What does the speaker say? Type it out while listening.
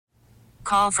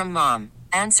Call from mom.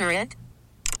 Answer it.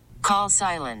 Call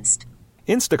silenced.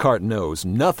 Instacart knows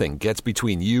nothing gets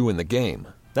between you and the game.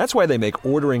 That's why they make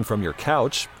ordering from your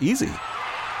couch easy.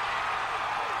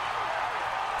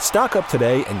 Stock up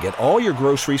today and get all your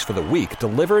groceries for the week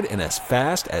delivered in as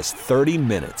fast as 30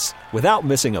 minutes without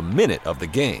missing a minute of the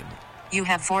game. You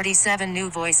have 47 new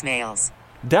voicemails.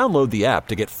 Download the app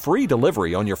to get free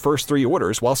delivery on your first 3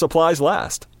 orders while supplies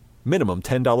last. Minimum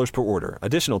 $10 per order.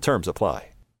 Additional terms apply.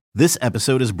 This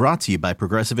episode is brought to you by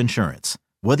Progressive Insurance.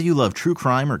 Whether you love true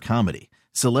crime or comedy,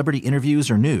 celebrity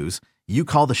interviews or news, you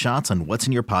call the shots on what's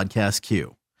in your podcast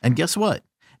queue. And guess what?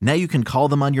 Now you can call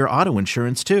them on your auto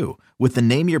insurance too with the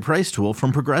Name Your Price tool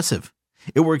from Progressive.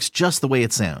 It works just the way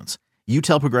it sounds. You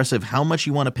tell Progressive how much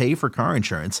you want to pay for car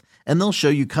insurance, and they'll show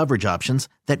you coverage options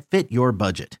that fit your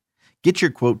budget. Get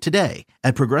your quote today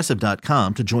at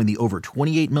Progressive.com to join the over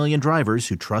 28 million drivers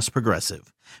who trust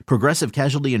Progressive. Progressive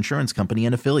Casualty Insurance Company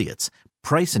and Affiliates.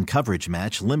 Price and coverage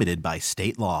match limited by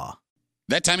state law.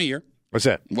 That time of year. What's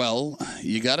that? Well,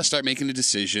 you got to start making a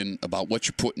decision about what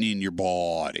you're putting in your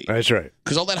body. That's right.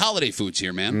 Because all that holiday food's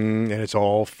here, man. And it's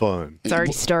all fun. It's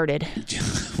already started.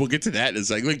 We'll get to that in a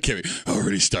second. Look, Kimmy,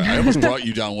 already started. I almost brought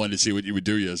you down one to see what you would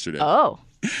do yesterday. Oh.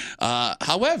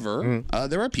 However,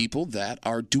 there are people that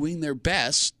are doing their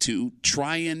best to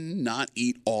try and not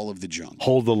eat all of the junk.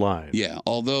 Hold the line. Yeah,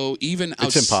 although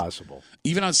it's impossible.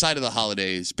 Even outside of the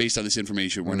holidays, based on this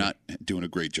information, we're not doing a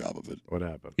great job of it. What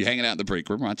happened? You're hanging out in the break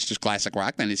room. It's just Classic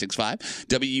Rock 96.5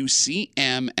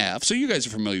 WCMF. So you guys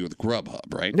are familiar with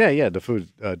Grubhub, right? Yeah, the food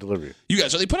delivery. You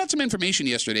guys, so they put out some information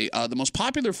yesterday. The most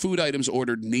popular food items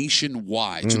ordered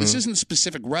nationwide. So this isn't a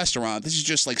specific restaurant. This is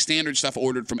just like standard stuff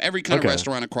ordered from every kind of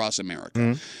restaurant across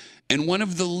America. And one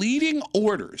of the leading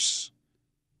orders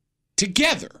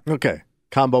together. Okay.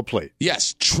 Combo plate.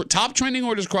 Yes. Top trending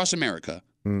orders across America.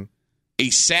 A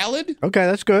salad. Okay,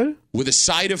 that's good. With a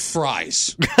side of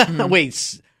fries.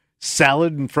 Wait,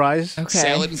 salad and fries? Okay.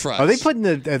 Salad and fries.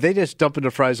 Are they just dumping the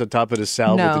fries on top of the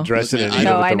salad with the dressing and eat it with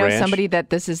the I know ranch? somebody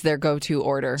that this is their go-to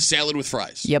order. Salad with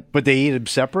fries. Yep. But they eat them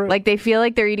separate? Like they feel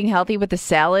like they're eating healthy with the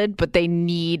salad, but they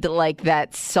need like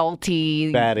that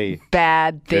salty,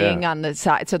 bad thing on the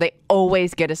side. So they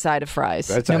always get a side of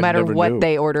fries, no matter what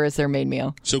they order as their main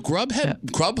meal. So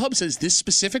Grubhub says this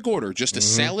specific order, just a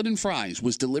salad and fries,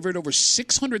 was delivered over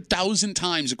 600,000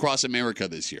 times across America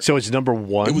this year. So it's number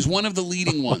one? It was one of the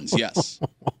leading ones, yes.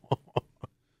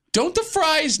 Don't the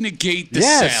fries negate the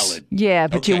salad? Yeah,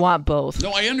 but you want both.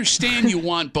 No, I understand you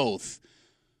want both.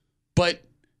 But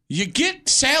you get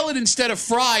salad instead of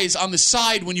fries on the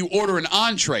side when you order an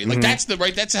entree. Like that's the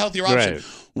healthier option. Right.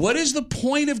 What is the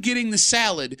point of getting the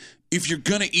salad if you're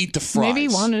going to eat the fries? Maybe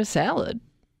you wanted a salad.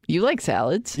 You like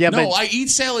salads. Yeah, no, I eat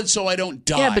salad so I don't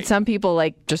die. Yeah, but some people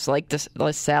just like this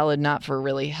salad not for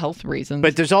really health reasons.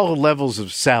 But there's all levels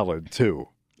of salad, too.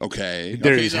 Okay.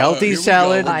 There's healthy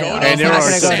salad, and there are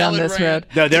some. Go down this road.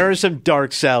 No, there are some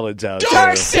dark salads out there.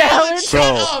 Dark salads?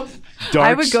 Bro.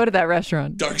 I would go to that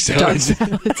restaurant. Dark salads.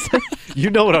 You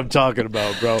know what I'm talking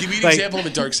about, bro. Give me an example of a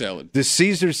dark salad. The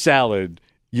Caesar salad,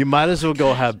 you might as well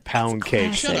go have pound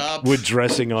cake with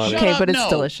dressing on it. Okay, but it's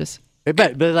delicious.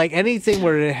 But like anything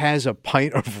where it has a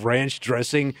pint of ranch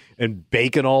dressing and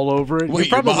bacon all over it. Wait,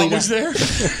 you're probably your mom was there?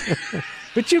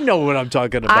 But you know what I'm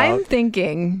talking about. I'm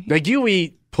thinking. Like you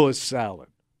eat puss salad.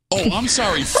 Oh, I'm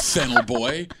sorry, fennel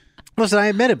boy. Listen, I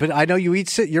admit it, but I know you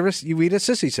eat you eat a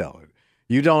sissy salad.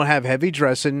 You don't have heavy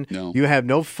dressing. No. You have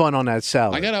no fun on that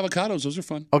salad. I got avocados. Those are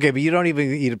fun. Okay, but you don't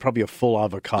even eat probably a full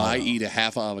avocado. I eat a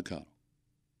half avocado.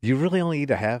 You really only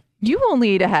eat a half? You only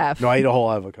eat a half. No, I eat a whole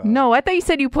avocado. No, I thought you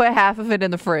said you put half of it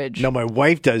in the fridge. No, my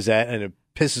wife does that, and it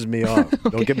pisses me off. Okay.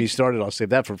 Don't get me started. I'll save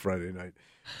that for Friday night.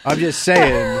 I'm just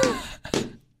saying.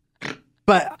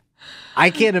 But I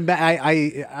can't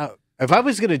imagine. If I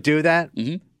was going to do that,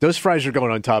 those fries are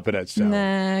going on top of that salad.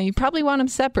 Nah, you probably want them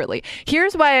separately.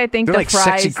 Here's why I think They're the like sexy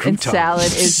fries and croutons. salad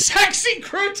is Sexy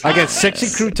croutons! I got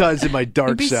sexy croutons in my dark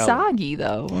It'd be salad. soggy,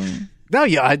 though. No,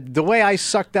 the way I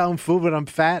suck down food when I'm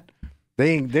fat,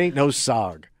 they ain't no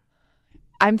sog.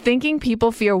 I'm thinking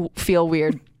people feel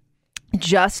weird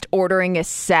just ordering a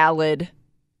salad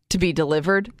to be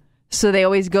delivered. So they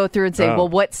always go through and say, well,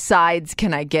 what sides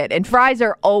can I get? And fries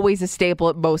are always a staple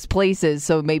at most places,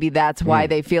 so maybe that's why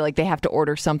they feel like they have to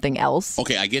order something else.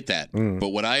 Okay, I get that. But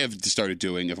what I have started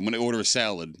doing, if I'm going to order a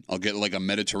salad, I'll get like a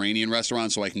Mediterranean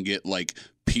restaurant so I can get like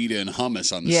pita and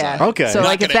hummus on the side. Okay. So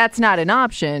like if that's not an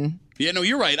option. Yeah, no,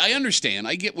 you're right. I understand.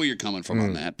 I get where you're coming from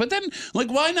on that. But then, like,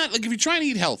 why not? Like, if you're trying to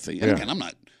eat healthy, and again, I'm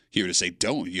not here to say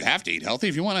don't. You have to eat healthy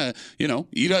if you want to, eat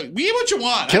what you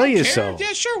want. Kill yourself.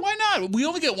 Yeah, sure. Why not? We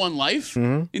only get one life.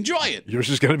 Enjoy it. Yours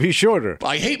is going to be shorter.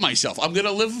 I hate myself. I'm going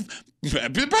to live By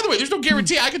the way, there's no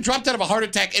guarantee I could drop dead of a heart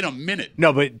attack in a minute.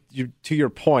 No, but to your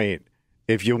point,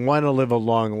 if you want to live a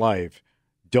long life,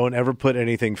 don't ever put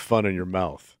anything fun in your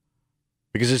mouth.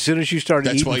 Because as soon as you start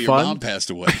That's eating why your fun, mom passed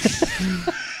away.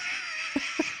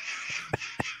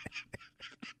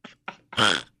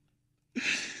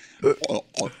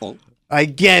 I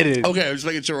get it. Okay, I was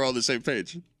making sure we're all on the same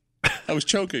page. I was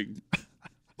choking.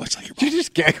 Much like your Did mom. you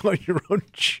just gag on your own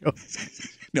joke?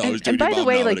 No, I was doing And by your the mom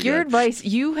way, now like and your again. advice,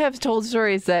 you have told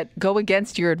stories that go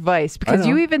against your advice because know.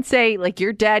 you even say like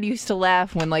your dad used to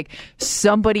laugh when like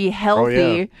somebody healthy,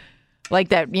 yeah. like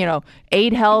that,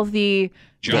 ate healthy,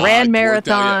 Jogged, ran worked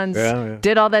out, marathons, yeah.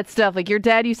 did all that stuff. Like your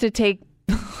dad used to take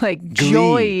like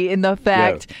joy in the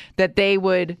fact that they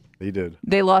did.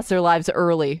 lost their lives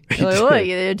early. Like, look,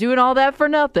 they're doing all that for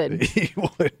nothing. He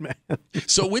would, man.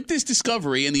 So with this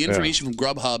discovery and the information from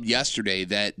Grubhub yesterday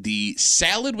that the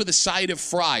salad with a side of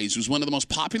fries was one of the most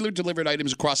popular delivered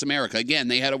items across America. Again,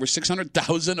 they had over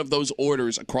 600,000 of those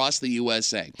orders across the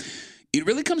USA. It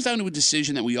really comes down to a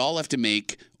decision that we all have to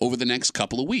make over the next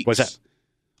couple of weeks. What's that?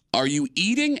 Are you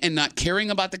eating and not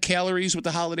caring about the calories with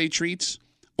the holiday treats?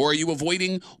 Or are you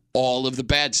avoiding all of the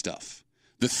bad stuff?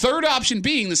 The third option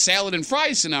being the salad and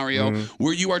fries scenario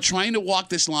where you are trying to walk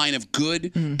this line of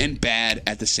good and bad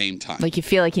at the same time. Like you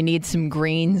feel like you need some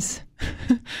greens,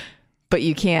 but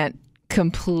you can't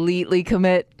completely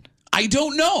commit. I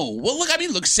don't know. Well,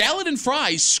 look, salad and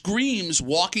fries screams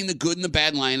walking the good and the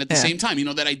bad line at the same time. You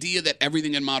know, that idea that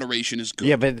everything in moderation is good.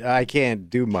 Yeah, but I can't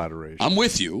do moderation. I'm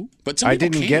with you, but some I people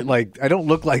didn't can. get I don't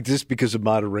look like this because of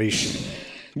moderation.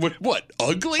 What?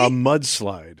 Ugly? A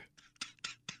mudslide.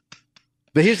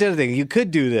 But here's the other thing. You could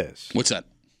do this. What's that?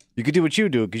 You could do what you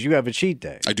do because you have a cheat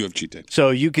day. I do have cheat day. So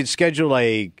you could schedule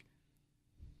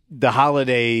the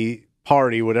holiday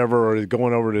party, whatever, or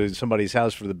going over to somebody's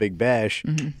house for the big bash.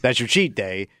 That's your cheat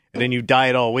day. And then you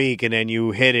diet all week and then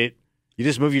you hit it. You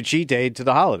just move your cheat day to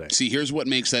the holiday. See, here's what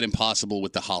makes that impossible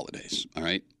with the holidays, all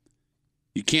right?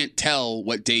 You can't tell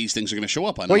what days things are going to show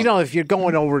up on. Well, if you're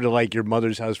going over to your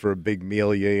mother's house for a big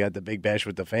meal, you got the big bash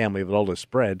with the family with all the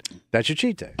spread. That's your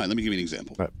cheat day. All right, let me give you an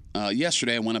example.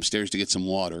 Yesterday, I went upstairs to get some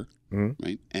water,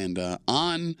 right? And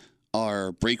on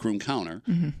our break room counter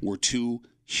were two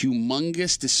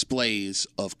humongous displays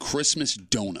of Christmas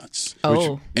donuts. Oh, You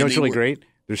know what's really great?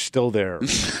 They're still there.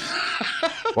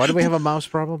 Why do we have a mouse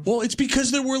problem? Well, it's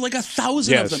because there were like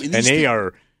 1,000 of them. And they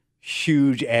are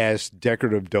huge-ass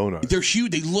decorative donuts. They're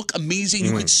huge. They look amazing.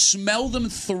 You could smell them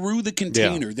through the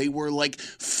container. Yeah. They were like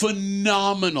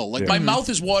phenomenal. Like my mouth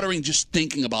is watering just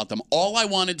thinking about them. All I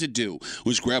wanted to do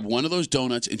was grab one of those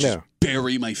donuts and just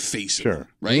bury my face in them.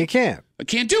 Right? And you can't. I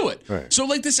can't do it. Right. So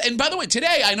like this, and by the way,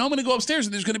 today I know I'm going to go upstairs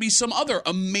and there's going to be some other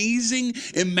amazing,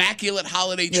 immaculate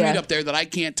holiday treat up there that I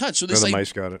can't touch. So this The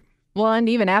mice got it. well, and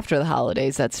even after the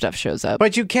holidays, that stuff shows up.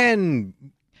 But you can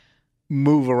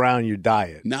move around your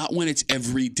diet. not when it's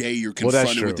every day you're Well, that's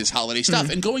confronted true. with this holiday stuff.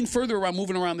 And going further around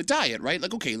moving around the diet, right?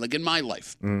 Like, okay, like in my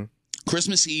life.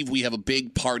 Christmas Eve, we have a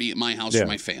big party at my house for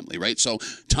my family, right? So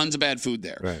tons of bad food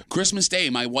there. Right. Christmas Day,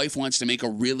 my wife wants to make a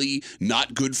really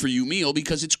not good for you meal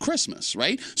because it's Christmas,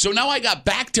 right? So now I got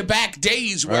back-to-back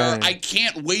days where I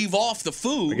can't wave off the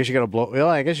food. I guess you got to blow. Well,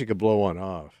 I guess you could blow one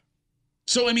off.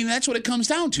 So, I mean, that's what it comes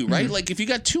down to, right? Like, if you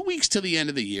got 2 weeks to the end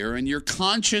of the year and you're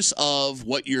conscious of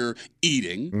what you're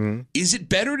eating, is it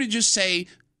better to just say,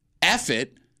 F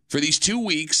it for these 2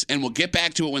 weeks and we'll get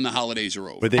back to it when the holidays are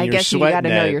over? But then I you're guess you sweating got to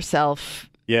know at- yourself.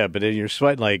 Yeah, but then you're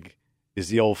sweating like, is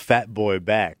the old fat boy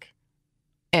back?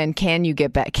 And can you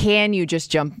get back? Can you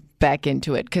just jump back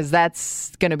into it? Because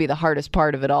that's going to be the hardest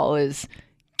part of it all is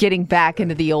getting back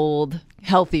into the old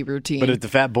healthy routine. But if the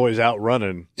fat boy's out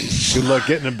running, good luck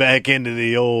getting him back into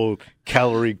the old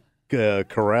calorie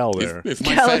corral there. If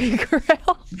my Calorie fat,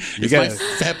 corral. if my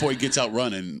fat boy gets out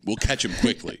running, we'll catch him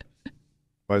quickly.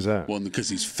 Why's that? Well, because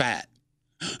he's fat.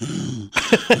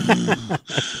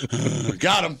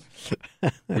 Got him.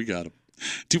 We got him.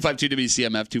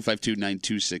 252-WCMF,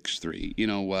 252-9263. You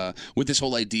know, with this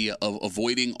whole idea of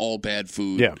avoiding all bad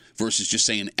food versus just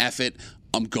saying, F it,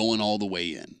 I'm going all the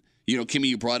way in. You know, Kimmy,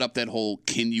 you brought up that whole,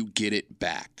 can you get it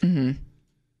back?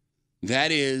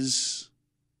 That is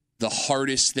the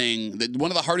hardest thing. One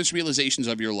of the hardest realizations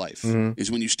of your life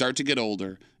is when you start to get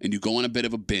older and you go on a bit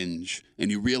of a binge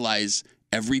and you realize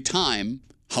every time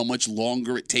how much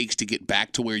longer it takes to get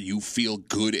back to where you feel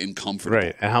good and comfortable.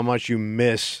 Right, and how much you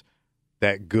miss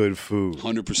that good food.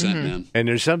 100%, man. And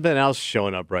there's something else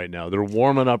showing up right now. They're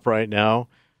warming up right now,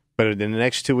 but in the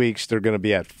next 2 weeks, they're going to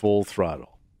be at full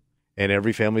throttle. And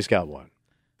every family's got one.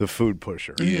 The food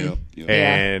pusher. Yeah.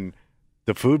 And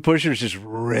the food pusher is just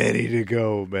ready to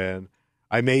go, man.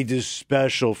 I made this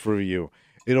special for you.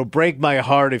 It'll break my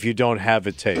heart if you don't have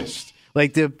a taste.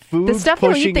 Like the food The stuff you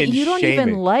pushing eat that and you don't shaming.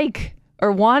 even like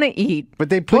or want to eat. But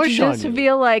they But push you on just you.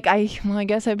 feel like, I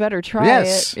guess I better try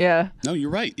Yes. it. Yeah. No, you're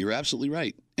right. You're absolutely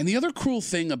right. And the other cruel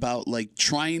thing about like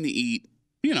trying to eat,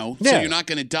 so Yeah. you're not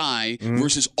going to die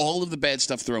versus all of the bad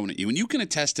stuff thrown at you. And you can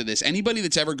attest to this. Anybody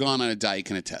that's ever gone on a diet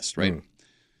can attest, right?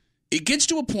 It gets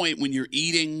to a point when you're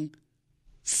eating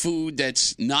food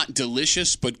that's not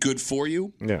delicious but good for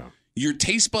you. Yeah. Your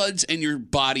taste buds and your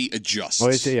body adjusts. Oh,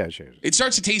 it changes. It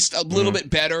starts to taste a little bit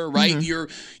better, right?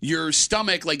 Your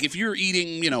stomach, like if you're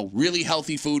eating, really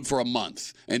healthy food for a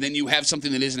month and then you have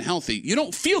something that isn't healthy, you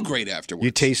don't feel great afterwards.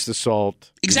 You taste the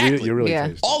salt. Exactly. You really Yeah.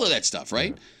 taste it. all of that stuff,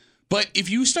 right? But if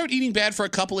you start eating bad for a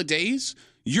couple of days,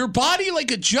 your body like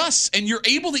adjusts and you're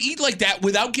able to eat like that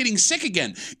without getting sick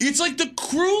again. It's like the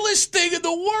cruelest thing in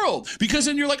the world because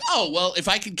then you're like, oh, well, if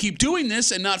I can keep doing this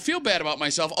and not feel bad about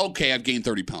myself, okay, I've gained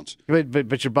 30 pounds.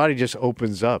 But your body just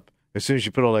opens up as soon as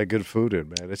you put all that good food in,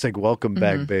 man. It's like, welcome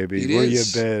back, baby. It Where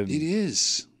is. you been? It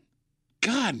is.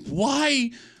 God,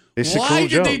 why? It's a why cool did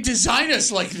joke. they design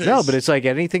us like this? No, but it's like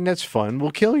anything that's fun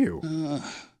will kill you.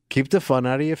 Keep the fun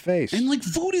out of your face. And like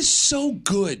food is so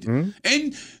good.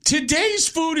 And today's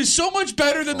food is so much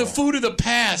better than the food of the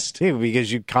past. Yeah,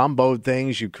 because you comboed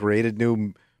things, you created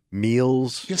new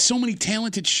meals. You have so many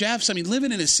talented chefs. I mean,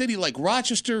 living in a city like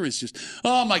Rochester is just,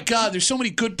 oh my God, there's so many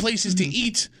good places to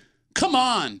eat. Come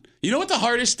on. You know what the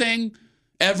hardest thing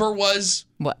ever was?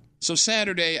 What? So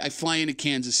Saturday, I fly into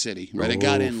Kansas City, right? I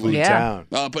got in Food late. town.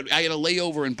 But I had a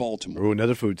layover in Baltimore. Ooh,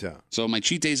 another food town. So my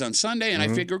cheat day's on Sunday, and I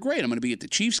figure, great, I'm going to be at the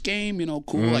Chiefs game.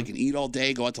 Cool. I can eat all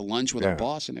day, go out to lunch with our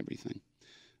boss and everything.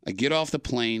 I get off the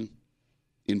plane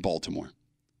in Baltimore,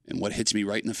 and what hits me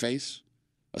right in the face?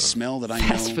 A smell that I know.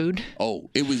 Fast food?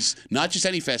 Oh, it was not just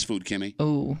any fast food, Kimmy.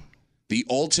 Oh. The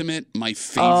ultimate, my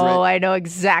favorite. Oh, I know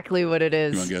exactly what it You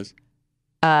is. want to guess?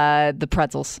 The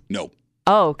pretzels. No.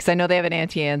 Oh, because I know they have an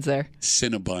Auntie Anne's there.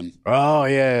 Cinnabon. Oh,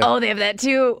 yeah. Oh, they have that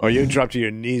too. Oh, you drop to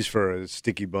your knees for a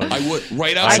sticky bun. I would.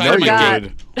 Right I outside know of you my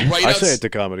did. gate. Right I say outs- at the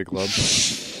comedy club.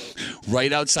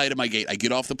 Right outside of my gate. I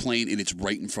get off the plane, and it's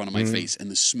right in front of my face, and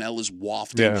the smell is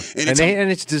wafting. Yeah. And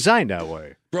And, it's it's designed that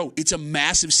way. Bro, it's a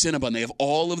massive Cinnabon. They have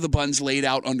all of the buns laid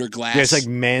out under glass. Yeah, it's like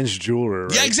man's jewelry,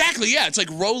 right? Yeah, exactly. Yeah, it's like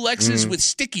Rolexes with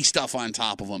sticky stuff on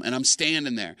top of them, and I'm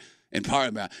standing there, and part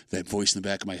of that voice in the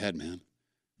back of my head, man.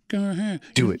 Go ahead,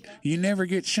 Do it. You never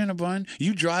get Cinnabon.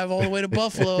 You drive all the way to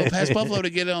Buffalo, past Buffalo, to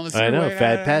get it on the freeway. I know.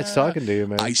 Fat Pat's talking to you,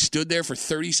 man. I stood there for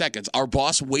 30 seconds. Our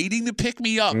boss waiting to pick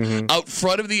me up out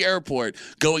front of the airport,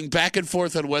 going back and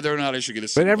forth on whether or not I should get a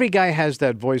Cinnabon. But every guy has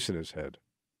that voice in his head.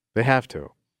 They have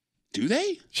to. Do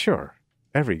they? Sure.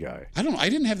 Every guy. I don't know. I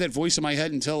didn't have that voice in my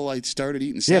head until I started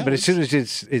eating salads. Yeah, but as soon as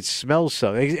it smells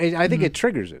something, I think it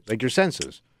triggers it, like your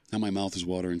senses. Now my mouth is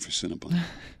watering for Cinnabon.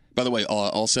 By the way,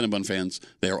 all Cinnabon fans,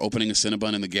 they are opening a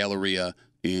Cinnabon in the Galleria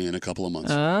in a couple of months.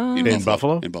 Oh. In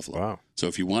Buffalo? In Buffalo. Wow. So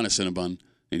if you want a Cinnabon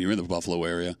and you're in the Buffalo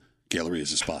area, Galleria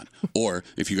is a spot. Or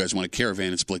if you guys want a caravan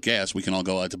and split gas, we can all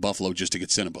go out to Buffalo just to get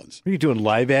Cinnabons. Are you doing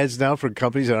live ads now for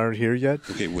companies that aren't here yet?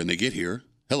 Okay, when they get here,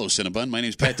 hello, Cinnabon. My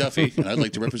name's Pat Duffy, and I'd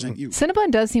like to represent you.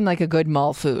 Cinnabon does seem like a good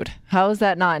mall food. How is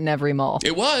that not in every mall?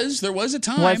 It was. There was a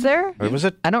time. Was there? Or was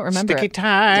it? I don't remember Sticky it.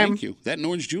 time. Thank you. That and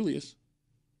Orange Julius.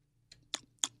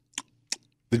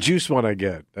 The juice one I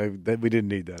get. We didn't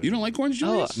need that. You don't like Orange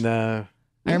Julius? Nah.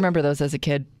 I remember those as a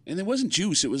kid. And it wasn't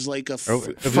juice. It was like a... Oh,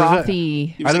 it was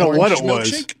Frothy. it was I don't like know what orange it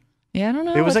was. milkshake. Yeah, I don't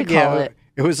know It was what like to call it.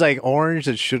 it was like orange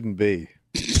that shouldn't be.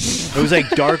 It was like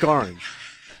dark orange.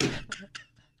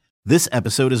 This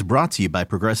episode is brought to you by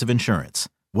Progressive Insurance.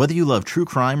 Whether you love true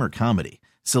crime or comedy,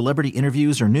 celebrity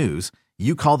interviews or news,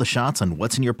 you call the shots on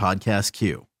what's in your podcast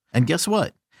queue. And guess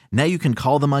what? Now you can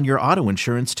call them on your auto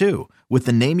insurance too with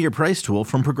the Name Your Price tool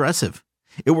from Progressive.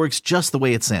 It works just the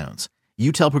way it sounds.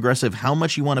 You tell Progressive how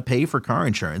much you want to pay for car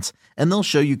insurance, and they'll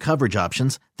show you coverage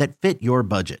options that fit your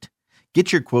budget.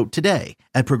 Get your quote today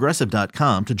at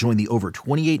Progressive.com to join the over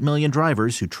 28 million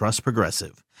drivers who trust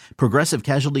Progressive. Progressive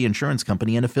Casualty Insurance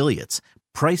Company and Affiliates.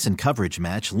 Price and coverage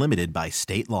match limited by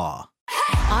state law.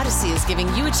 Odyssey is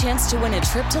giving you a chance to win a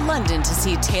trip to London to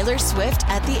see Taylor Swift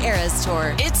at the Eras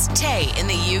Tour. It's Tay in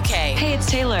the UK. Hey,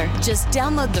 it's Taylor. Just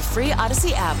download the free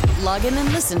Odyssey app, log in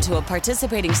and listen to a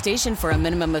participating station for a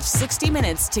minimum of 60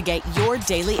 minutes to get your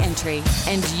daily entry.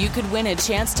 And you could win a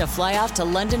chance to fly off to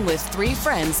London with 3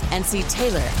 friends and see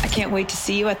Taylor. I can't wait to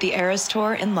see you at the Eras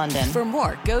Tour in London. For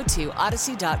more, go to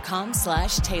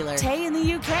odyssey.com/Taylor. Tay in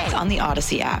the UK. On the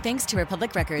Odyssey app. Thanks to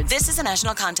Republic Records. This is a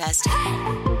national contest.